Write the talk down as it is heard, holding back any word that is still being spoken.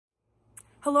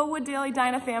Hello Wooddale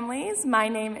Edina families, my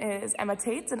name is Emma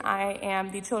Tates and I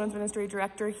am the Children's Ministry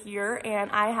Director here,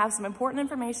 and I have some important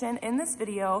information in this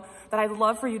video that I'd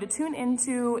love for you to tune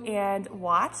into and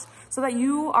watch so that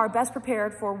you are best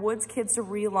prepared for Woods Kids to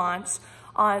relaunch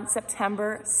on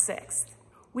September 6th.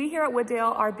 We here at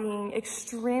Wooddale are being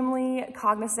extremely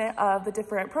cognizant of the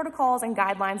different protocols and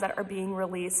guidelines that are being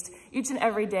released each and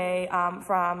every day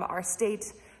from our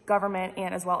state government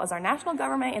and as well as our national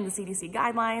government and the CDC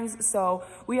guidelines. So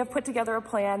we have put together a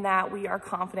plan that we are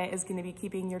confident is going to be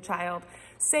keeping your child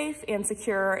safe and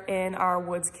secure in our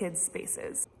Woods Kids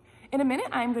spaces. In a minute,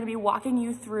 I'm going to be walking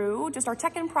you through just our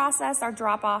check-in process, our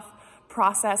drop-off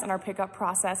process, and our pickup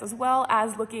process, as well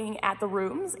as looking at the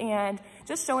rooms and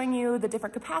just showing you the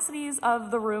different capacities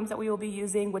of the rooms that we will be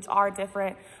using, which are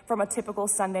different from a typical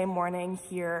Sunday morning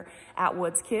here at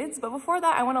Woods Kids. But before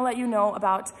that, I want to let you know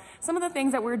about some of the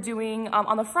things that we're doing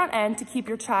on the front end to keep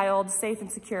your child safe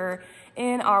and secure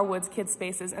in our Woods Kids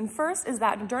spaces. And first is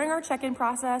that during our check-in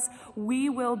process, we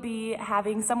will be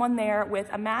having someone there with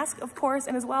a mask, of course,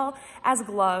 and as well as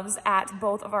gloves at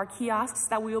both of our kiosks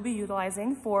that we will be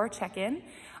utilizing for check-in.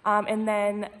 And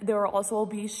then there will also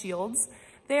be shields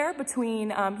there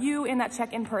between you and that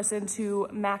check-in person to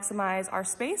maximize our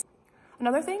space.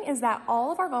 Another thing is that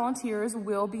all of our volunteers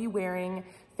will be wearing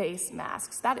face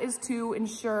masks. That is to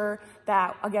ensure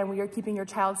that, again, we are keeping your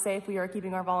child safe, we are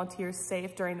keeping our volunteers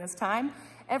safe during this time.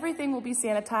 Everything will be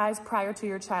sanitized prior to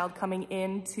your child coming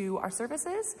into our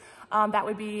services. That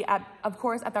would be, of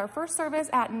course, at our first service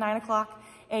at 9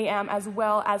 a.m. as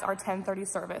well as our 10:30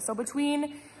 service. So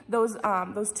between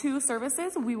those two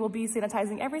services, we will be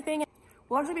sanitizing everything.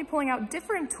 We'll actually be pulling out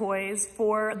different toys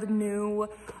for the new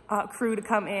crew to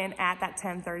come in at that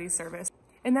 10:30 service.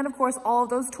 And then, of course, all of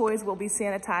those toys will be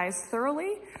sanitized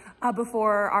thoroughly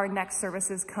before our next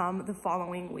services come the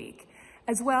following week.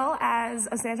 As well as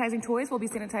sanitizing toys, we'll be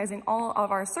sanitizing all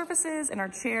of our surfaces and our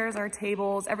chairs, our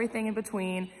tables, everything in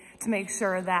between to make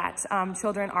sure that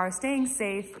children are staying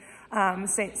safe,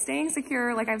 staying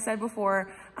secure, like I've said before,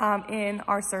 in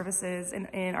our services and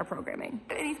in our programming.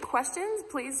 If any questions,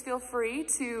 please feel free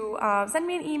to send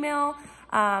me an email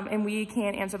and we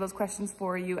can answer those questions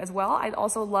for you as well. I'd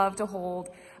also love to hold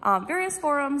various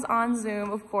forums on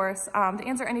Zoom, of course, to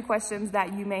answer any questions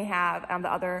that you may have, that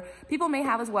other people may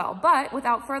have as well. But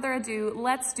without further ado,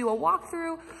 let's do a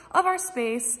walkthrough of our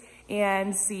space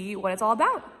and see what it's all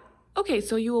about. Okay,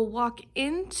 so you will walk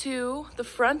into the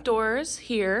front doors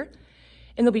here,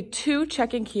 and there'll be two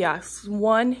check-in kiosks,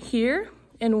 one here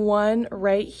and one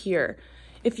right here.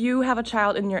 If you have a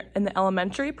child in the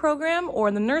elementary program or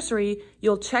in the nursery,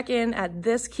 you'll check in at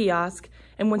this kiosk,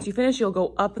 and once you finish, you'll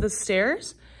go up the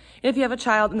stairs. And if you have a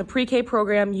child in the pre-K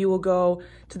program, you will go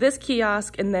to this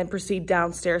kiosk and then proceed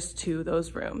downstairs to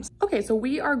those rooms. Okay, so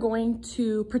we are going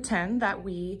to pretend that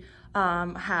we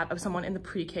have someone in the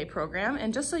pre-K program.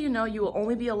 And just so you know, you will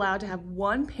only be allowed to have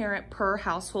one parent per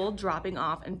household dropping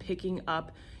off and picking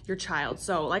up your child.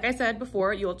 So like I said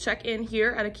before, you'll check in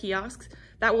here at a kiosk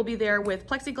that will be there with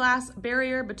plexiglass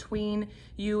barrier between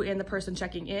you and the person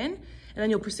checking in. And then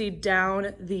you'll proceed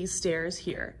down these stairs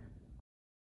here.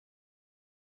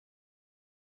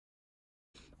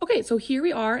 Okay, so here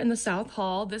we are in the South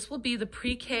Hall. This will be the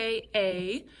pre-K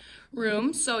A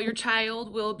room. So your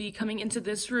child will be coming into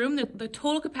this room. The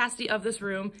total capacity of this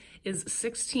room is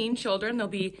 16 children. There'll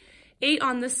be 8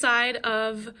 on this side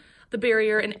of the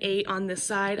barrier and 8 on this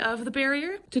side of the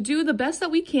barrier. To do the best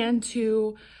that we can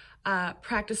to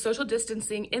practice social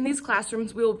distancing in these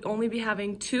classrooms, we'll only be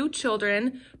having 2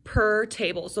 children per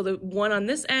table. So the one on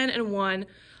this end and one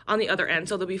on the other end.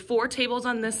 So there'll be 4 tables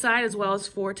on this side as well as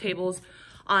 4 tables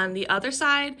on the other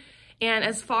side. And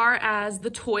as far as the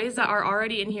toys that are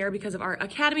already in here, because of our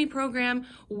academy program,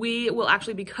 we will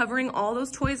actually be covering all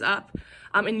those toys up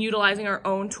and utilizing our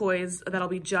own toys that'll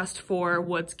be just for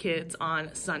Woods Kids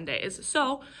on Sundays.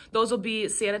 So those will be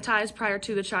sanitized prior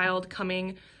to the child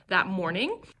coming that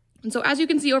morning. And so as you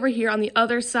can see over here on the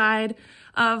other side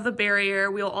of the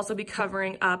barrier, we'll also be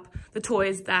covering up the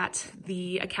toys that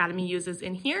the academy uses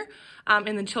in here.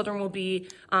 And then children will be,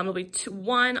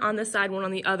 one on this side, one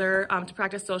on the other, to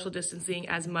practice social distancing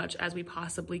as much as we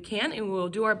possibly can. And we'll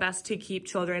do our best to keep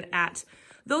children at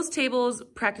those tables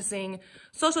practicing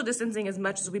social distancing as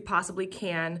much as we possibly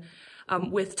can,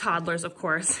 with toddlers, of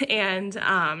course, and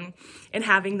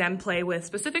having them play with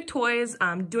specific toys,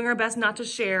 doing our best not to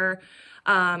share,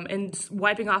 and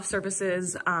wiping off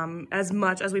surfaces as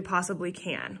much as we possibly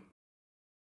can.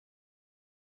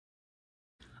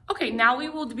 Okay, now we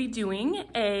will be doing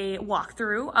a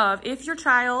walkthrough of if your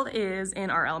child is in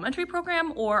our elementary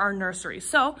program or our nursery.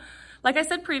 So, like I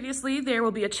said previously, there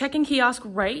will be a check-in kiosk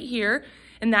right here,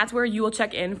 And that's where you will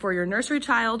check in for your nursery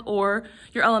child or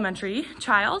your elementary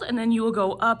child. And then you will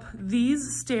go up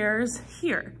these stairs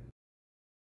here.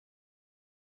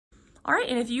 All right,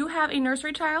 and if you have a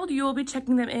nursery child, you will be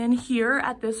checking them in here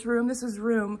at this room. This is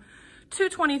room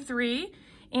 223,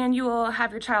 and you will have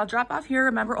your child drop off here.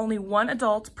 Remember, only one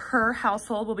adult per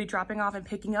household will be dropping off and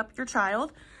picking up your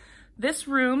child. This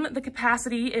room, the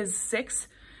capacity is 6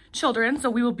 children,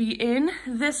 so we will be in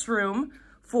this room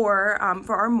for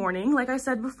our morning. Like I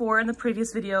said before in the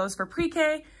previous videos, for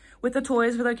pre-K, with the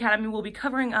toys for the academy, we'll be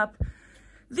covering up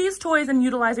these toys and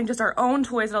utilizing just our own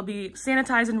toys that'll be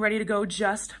sanitized and ready to go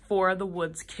just for the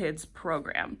Woods Kids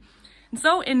program. And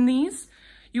so in these,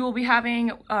 you will be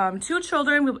having 2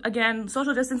 children. Again,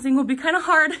 social distancing will be kind of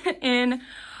hard in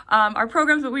our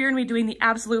programs, but we are gonna be doing the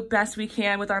absolute best we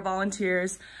can with our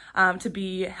volunteers to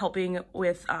be helping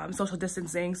with social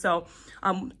distancing. So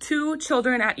 2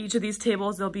 children at each of these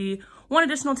tables. There'll be 1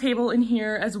 additional table in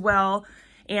here as well,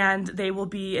 and they will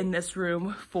be in this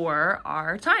room for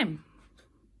our time.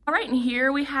 All right, and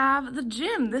here we have the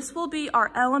gym. This will be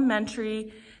our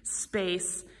elementary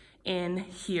space in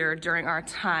here during our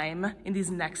time in these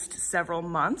next several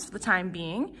months for the time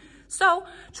being. So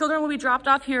children will be dropped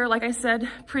off here, like I said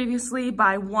previously,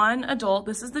 by 1 adult.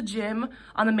 This is the gym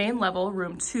on the main level,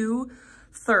 room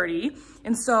 230.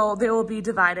 And so they will be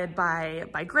divided by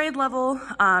grade level.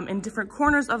 In different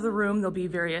corners of the room, there'll be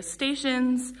various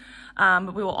stations,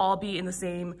 but we will all be in the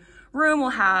same room. We'll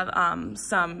have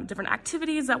some different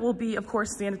activities that will be, of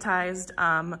course, sanitized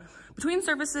between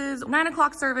services, 9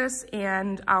 o'clock service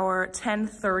and our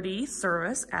 10:30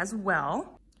 service as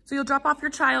well. So you'll drop off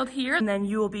your child here, and then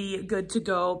you will be good to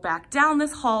go back down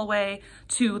this hallway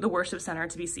to the worship center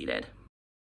to be seated.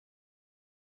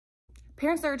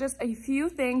 Parents, there are just a few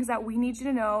things that we need you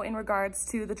to know in regards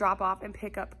to the drop-off and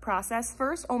pickup process.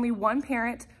 First, only 1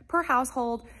 parent per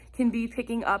household can be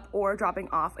picking up or dropping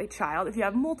off a child. If you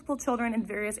have multiple children in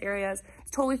various areas,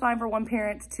 it's totally fine for 1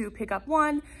 parent to pick up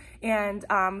 1 and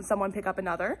someone pick up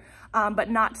another, but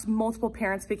not multiple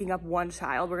parents picking up 1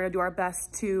 child. We're gonna do our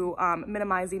best to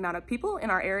minimize the amount of people in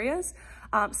our areas.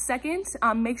 Second,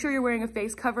 make sure you're wearing a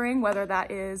face covering, whether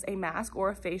that is a mask or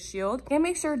a face shield. And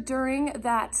make sure during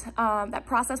that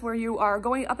process where you are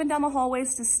going up and down the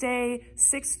hallways to stay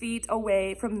 6 feet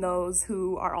away from those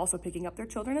who are also picking up their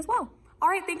children as well. All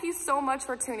right, thank you so much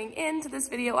for tuning in to this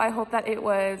video. I hope that it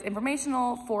was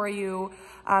informational for you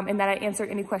and that I answered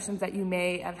any questions that you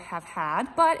may have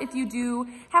had. But if you do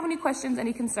have any questions,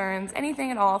 any concerns,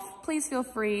 anything at all, please feel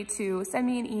free to send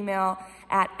me an email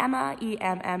at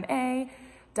emma.tates,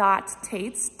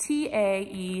 Taets,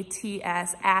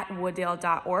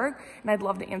 @wooddale.org, and I'd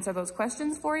love to answer those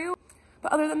questions for you.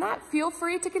 But other than that, feel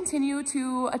free to continue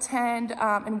to attend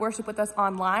and worship with us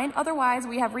online. Otherwise,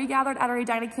 we have regathered at our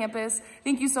Edina campus.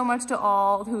 Thank you so much to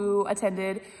all who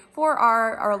attended for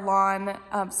our lawn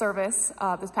service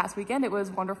this past weekend. It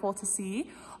was wonderful to see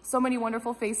so many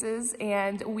wonderful faces,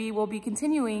 and we will be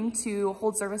continuing to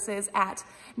hold services at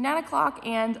 9 o'clock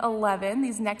and 11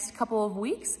 these next couple of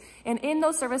weeks. And in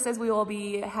those services, we will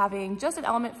be having just an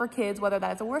element for kids, whether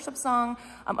that's a worship song,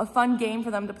 a fun game for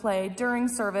them to play during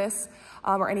service,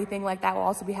 or anything like that. We'll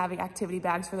also be having activity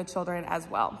bags for the children as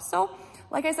well. So,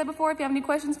 like I said before, if you have any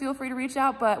questions, feel free to reach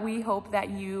out, but we hope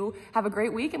that you have a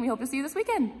great week, and we hope to see you this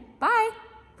weekend. Bye.